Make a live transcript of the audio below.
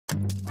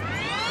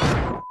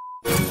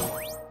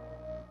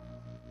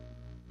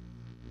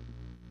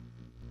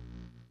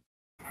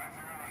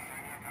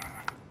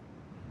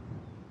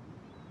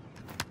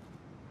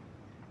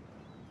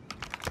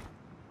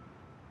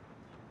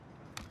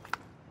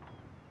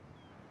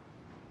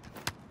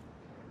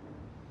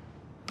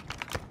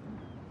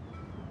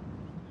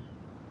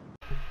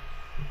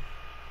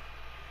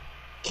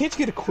Can't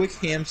you get a quick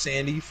ham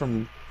sandy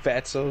from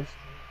Fatso's?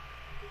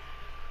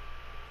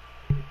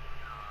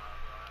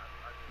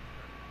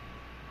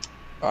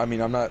 I mean,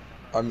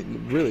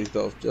 really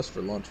though, just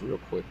for lunch, real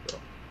quick though.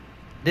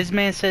 This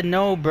man said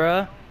no,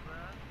 bruh.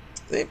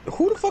 Hey,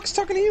 who the fuck's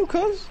talking to you,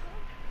 cuz?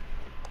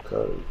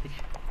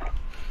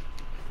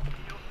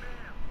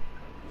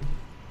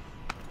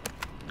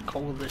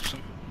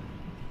 Coalition.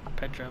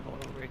 Petra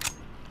rig.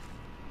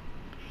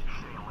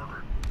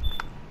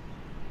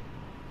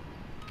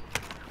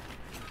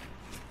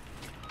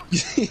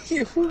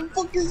 Who the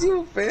fuck is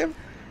you, fam?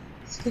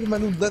 Look at my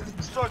new leather.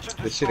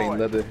 This shit ain't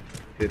leather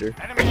hitter.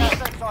 Enemy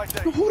assets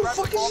ID. Who the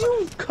fuck is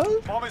you,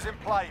 cuz? Bomb is in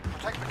play.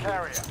 Protect the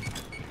carrier.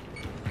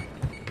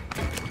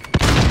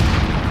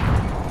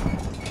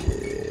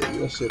 Yeah,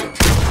 your shit.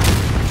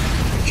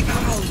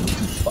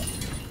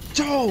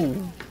 Joe!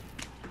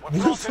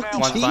 One's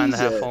behind the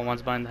half full,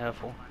 one's behind the half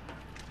full.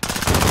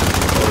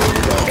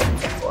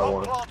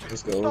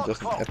 Let's go,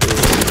 just after.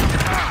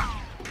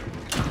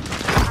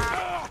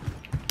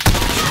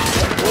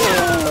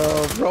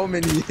 Oh,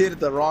 Roman, you hit it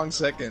the wrong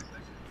second.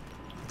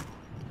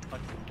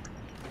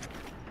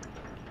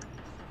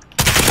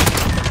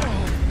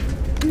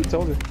 Who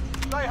told you?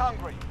 Stay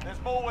hungry.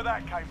 There's more where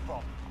that came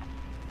from.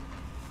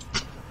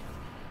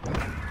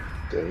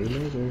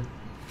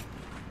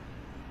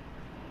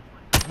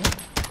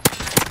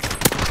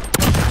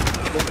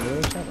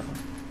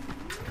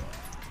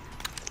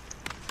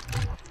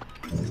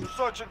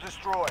 Search and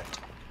destroy.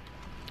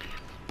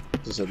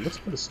 Just said, let's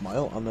put a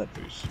smile on that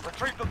face.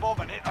 Retrieve the bomb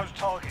and hit those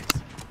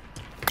targets.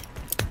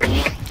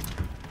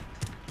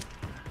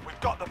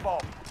 We've got the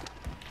bomb.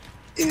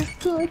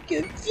 If I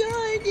could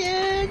find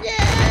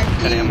it,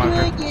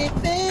 I get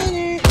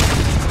better.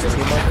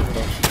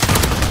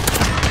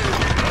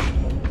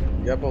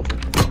 You got both of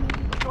them.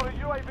 We've got a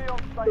UAV on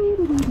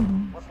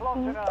station. We're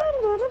planting A.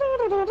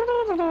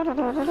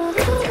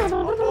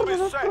 Our bomb is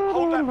set.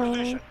 Hold that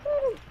position.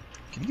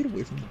 Can you get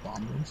away from the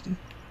bomb room, Steve?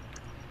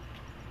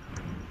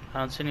 I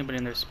don't see anybody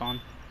in their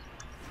spawn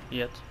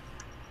yet.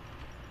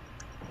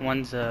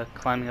 One's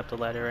climbing up the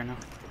ladder right now.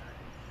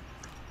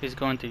 He's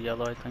going to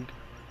yellow, I think.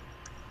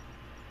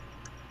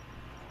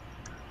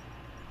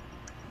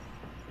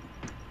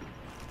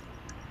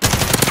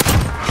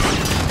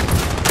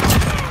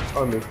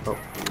 Oh no. Oh.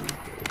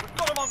 We've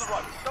got him on the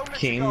road. Don't let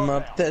Came you go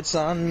up, now. that's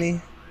on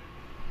me.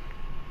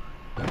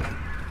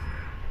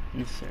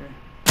 Yes, sir.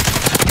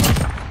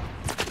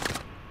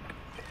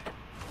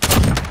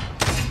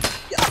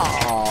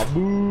 Ah,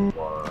 boo.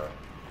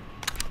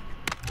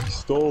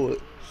 Stole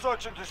it.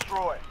 Search and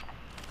destroy.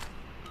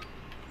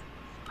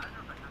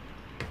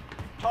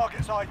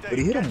 Target's ID. But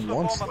he hit Get him to the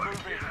once. bomb and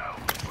move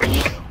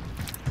in.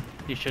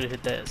 You should have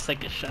hit that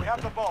second shot. We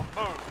have the bomb.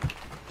 Move.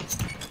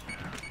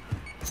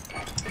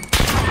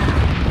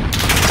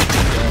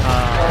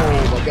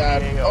 Oh my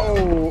god.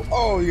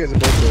 Oh, you guys are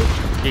both good.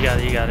 You got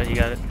it, you got it, you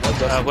got it.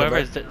 Whoever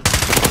is the...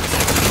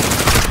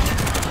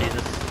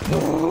 Jesus.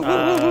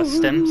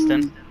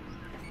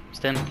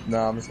 Stim.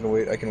 Nah, I'm just gonna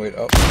wait. I can wait.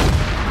 Oh.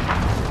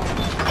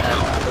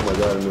 Oh my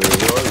god, I knew it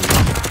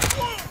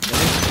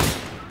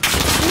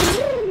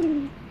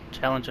was.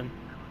 Challenge him.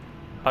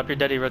 Pop your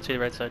daddy, rotate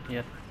right side,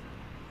 yeah.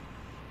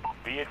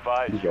 Be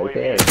advised, He's right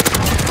there.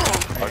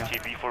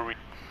 RTB for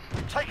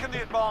Taking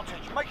the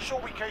advantage. Make sure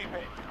we keep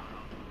it.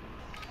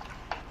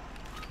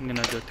 I'm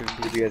gonna go through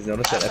Did B. you guys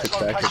notice that epic Asset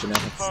fact that location now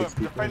have 6 confirmed.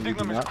 people and we Defending do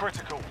them is not?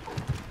 critical.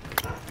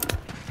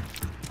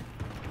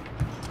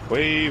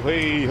 Way,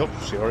 hope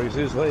she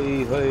rises,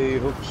 way,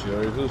 hope she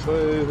rises,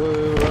 way,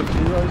 when she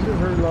rises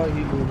her light,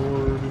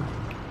 Lord.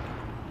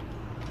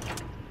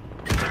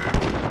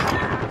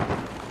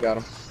 Got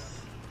him.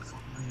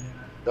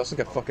 He also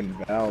got fucking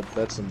valve,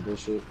 that's some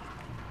bullshit.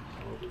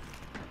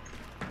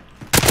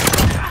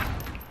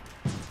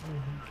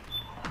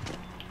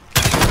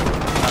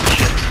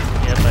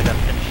 Yep, I got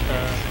finished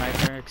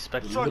sniper,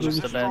 expect to Search lose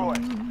and the bed.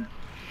 destroy.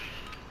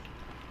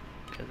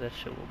 Cause that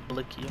shit will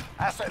blick you.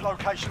 Asset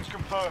locations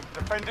confirmed.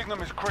 Defending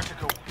them is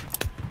critical.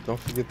 Don't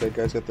forget that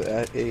guy's got the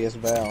AS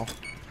Val.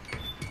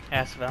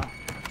 Ass Val.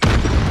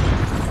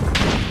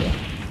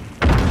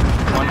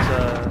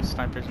 One's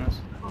sniper's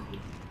nest.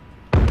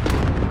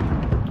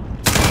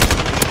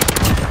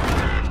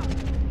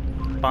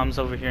 Bombs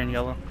over here in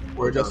yellow.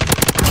 Where just?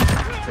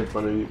 In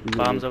front of you.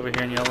 Bombs over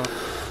here in yellow.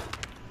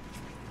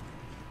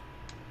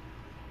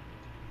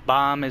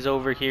 Bomb is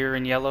over here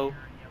in yellow.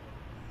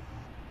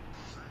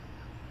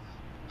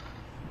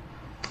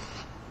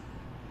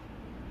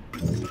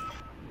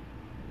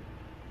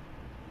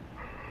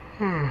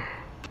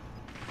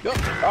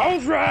 I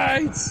was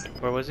right!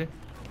 Where was he?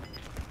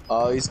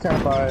 He's kind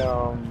of by,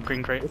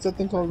 Green crate. what's that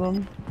thing called,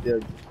 Roman? Yeah,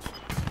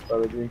 by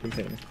the green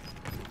container.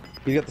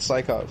 He got the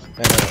Cyclops and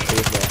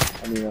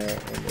AFL. I mean,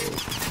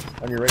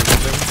 on your right.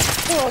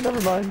 Oh,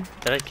 never mind.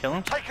 Did I kill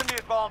him? Taking the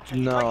advantage.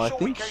 No, Make I sure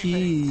think we keep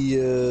he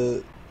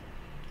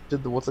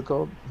did the what's it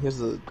called? He has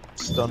the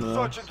stun.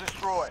 Search and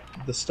destroy.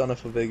 The stun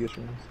for Vegas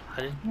rings.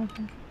 I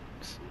didn't.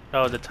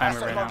 Oh, the timer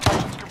Asset ran out.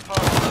 locations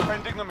confirmed.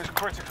 Defending them is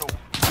critical.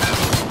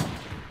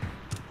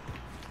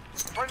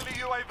 Friendly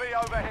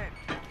UAV overhead.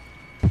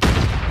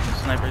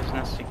 Sniper's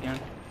nest again.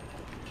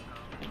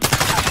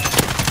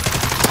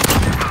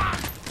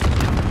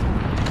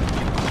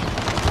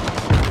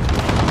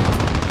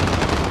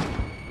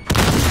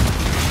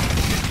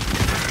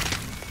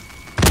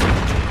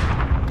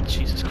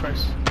 Jesus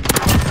Christ.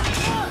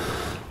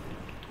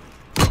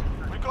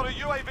 We've got a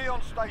UAV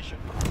on station.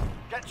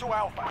 Get to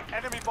Alpha.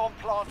 Enemy bomb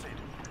planted.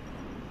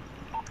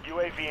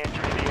 UAV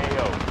entering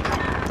the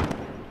AO.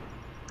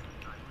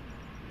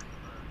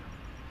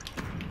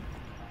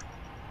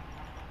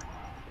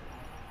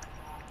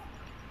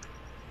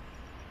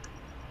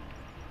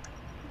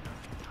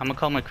 I'm gonna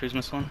call my cruise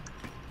missile in.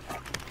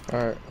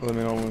 Alright, let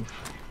me know when.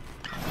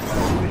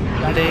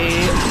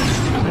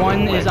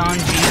 One is on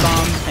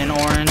Bizon in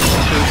orange, 2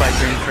 by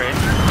green crate.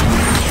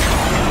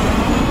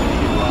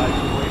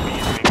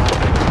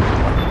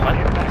 What?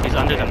 He's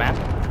under the map?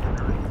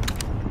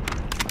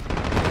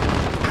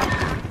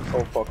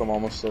 Oh fuck, I'm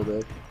almost so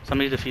dead.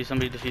 Somebody defuse,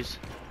 somebody defuse.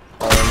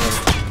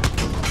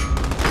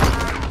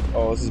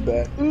 Oh, this is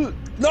bad.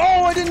 No,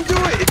 I didn't do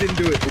it! It didn't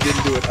do it, it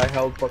didn't do it. I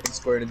held fucking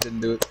square and it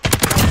didn't do it.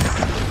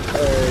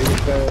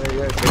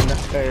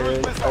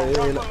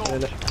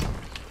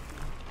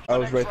 I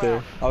was right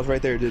there. I was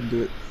right there, it didn't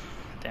do it.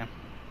 Damn.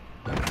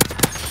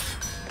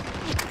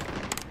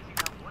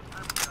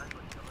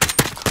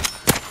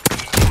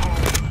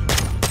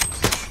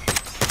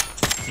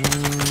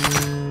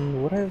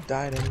 Would I have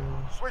died anyway?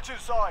 Switching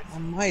sides. I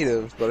might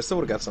have, but I still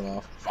would have got some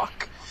off.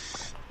 Fuck.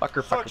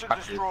 Fucker, Search and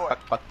destroy.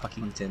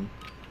 fuckington.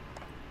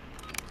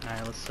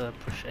 Alright, let's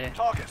push A.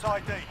 Target's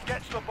ID.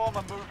 Get to the bomb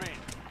and move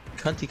in.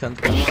 Cunty cunt.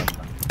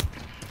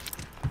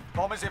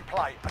 Bomb is in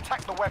play.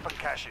 Attack the weapon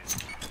caches.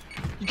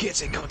 You can't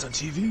say cunt on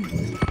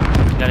TV.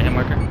 Got a hit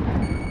marker.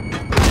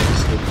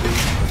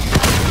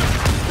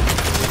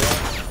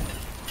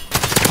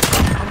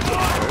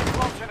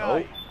 Planting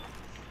A.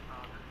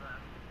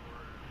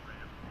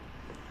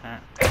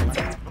 Alright.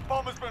 The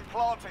bomb has been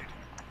planted.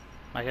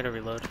 I gotta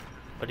reload,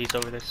 but he's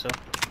over there still.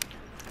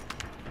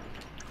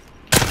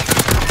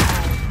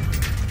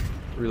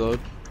 Reload.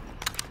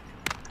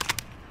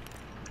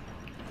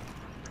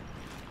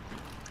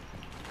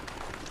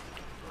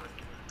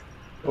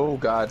 Oh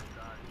god.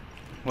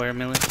 Where,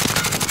 Millie?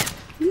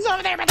 He's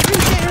over there by the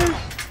cruiser!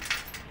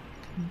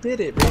 Did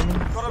it, man.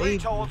 Got a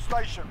VTOL on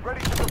station.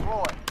 Ready to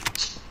deploy.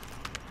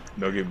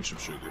 No, give me some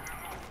sugar.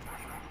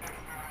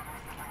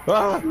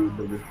 Ah!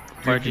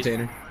 Where'd you-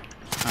 Container.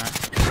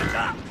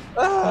 Alright.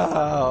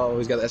 Oh,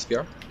 he's got the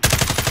SPR.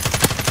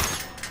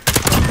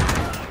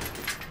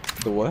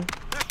 The what?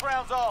 This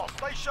round's ours.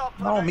 Stay sharp.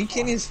 for the No, next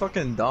one. Mikini is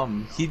fucking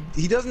dumb.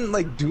 He doesn't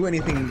like do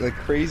anything like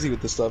crazy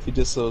with the stuff. He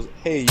just says,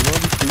 "Hey, you know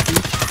what's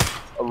creepy?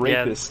 A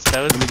rapist."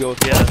 that was- and he goes,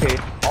 yeah. "Okay,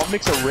 I'll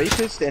mix a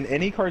rapist and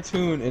any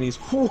cartoon." And he's,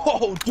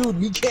 "Whoa, dude,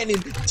 Mikini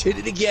did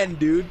it again,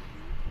 dude."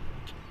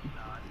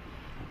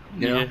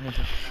 You know? Yeah.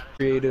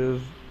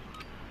 Creative.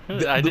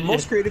 The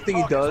most creative thing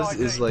he does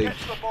is like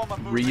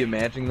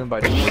reimagining them by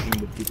just making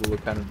the people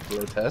look kind of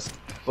grotesque.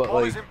 But Bomb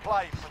like, is in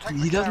play. Protect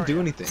he the doesn't do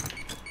carrier. anything.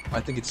 I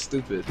think it's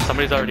stupid.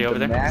 Somebody's already And over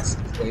the there. mass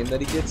claim that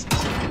he gets.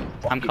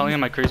 I'm calling in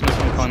my cruise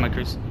missile, I'm calling my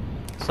cruise.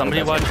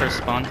 Somebody Okay. watch her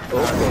spawn.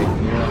 Okay,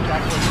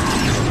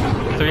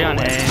 yeah. 3 on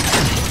A.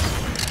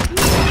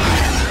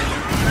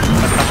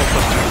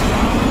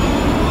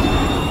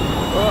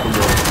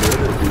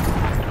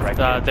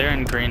 They're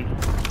in green.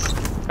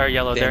 Or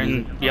yellow, they're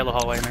in yellow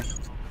hallway, man.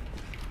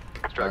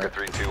 Striker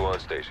 321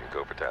 station,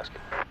 go for tasking.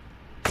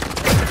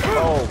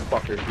 Oh,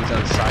 fucker. He's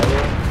on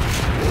silo.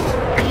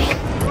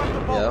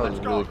 Yeah, that was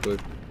really quick.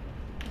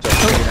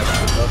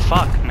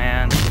 Fuck,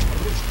 man.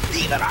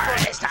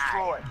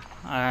 Destroy.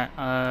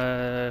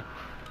 Alright,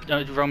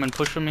 Roman,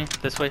 push for me,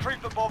 this way.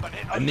 Retrieve the bomb and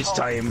hit And this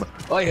target. time,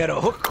 I had a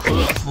hook.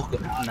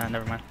 Nah,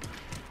 never mind.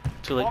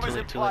 Too late, Bomb too is in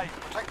late, too play. late.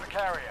 Protect the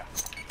carrier.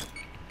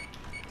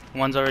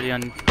 One's already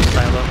on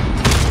silo.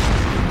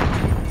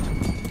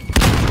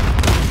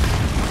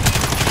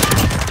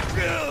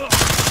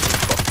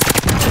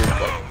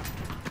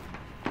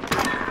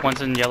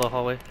 One's in yellow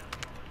hallway.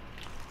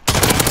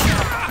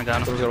 I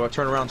got him.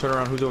 Turn around, turn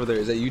around. Who's over there?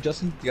 Is that you,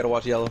 Justin? You gotta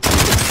watch yellow.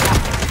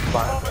 Bomb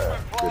has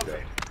been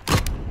planted.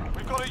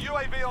 We've got a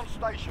UAV on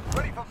station.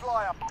 Ready for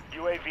flyout.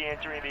 UAV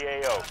entering the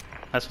AO.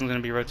 This one's gonna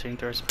be rotating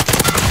to us.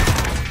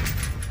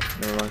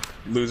 Never mind.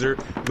 Loser.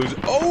 Loser.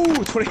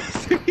 Oh,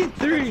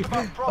 23.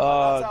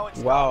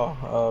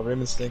 Wow.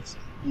 Raymond stinks.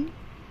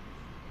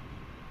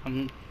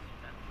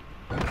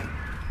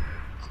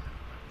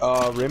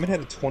 Raymond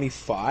had a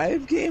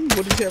 25 game?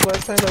 What did you have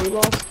last time that we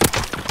lost?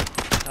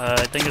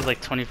 I think it was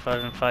like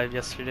 25-5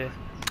 yesterday.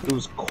 It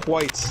was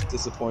quite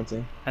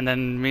disappointing. And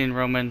then me and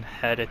Roman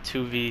had a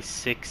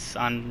 2v6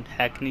 on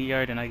Hackney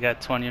Yard and I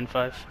got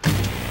 20-5.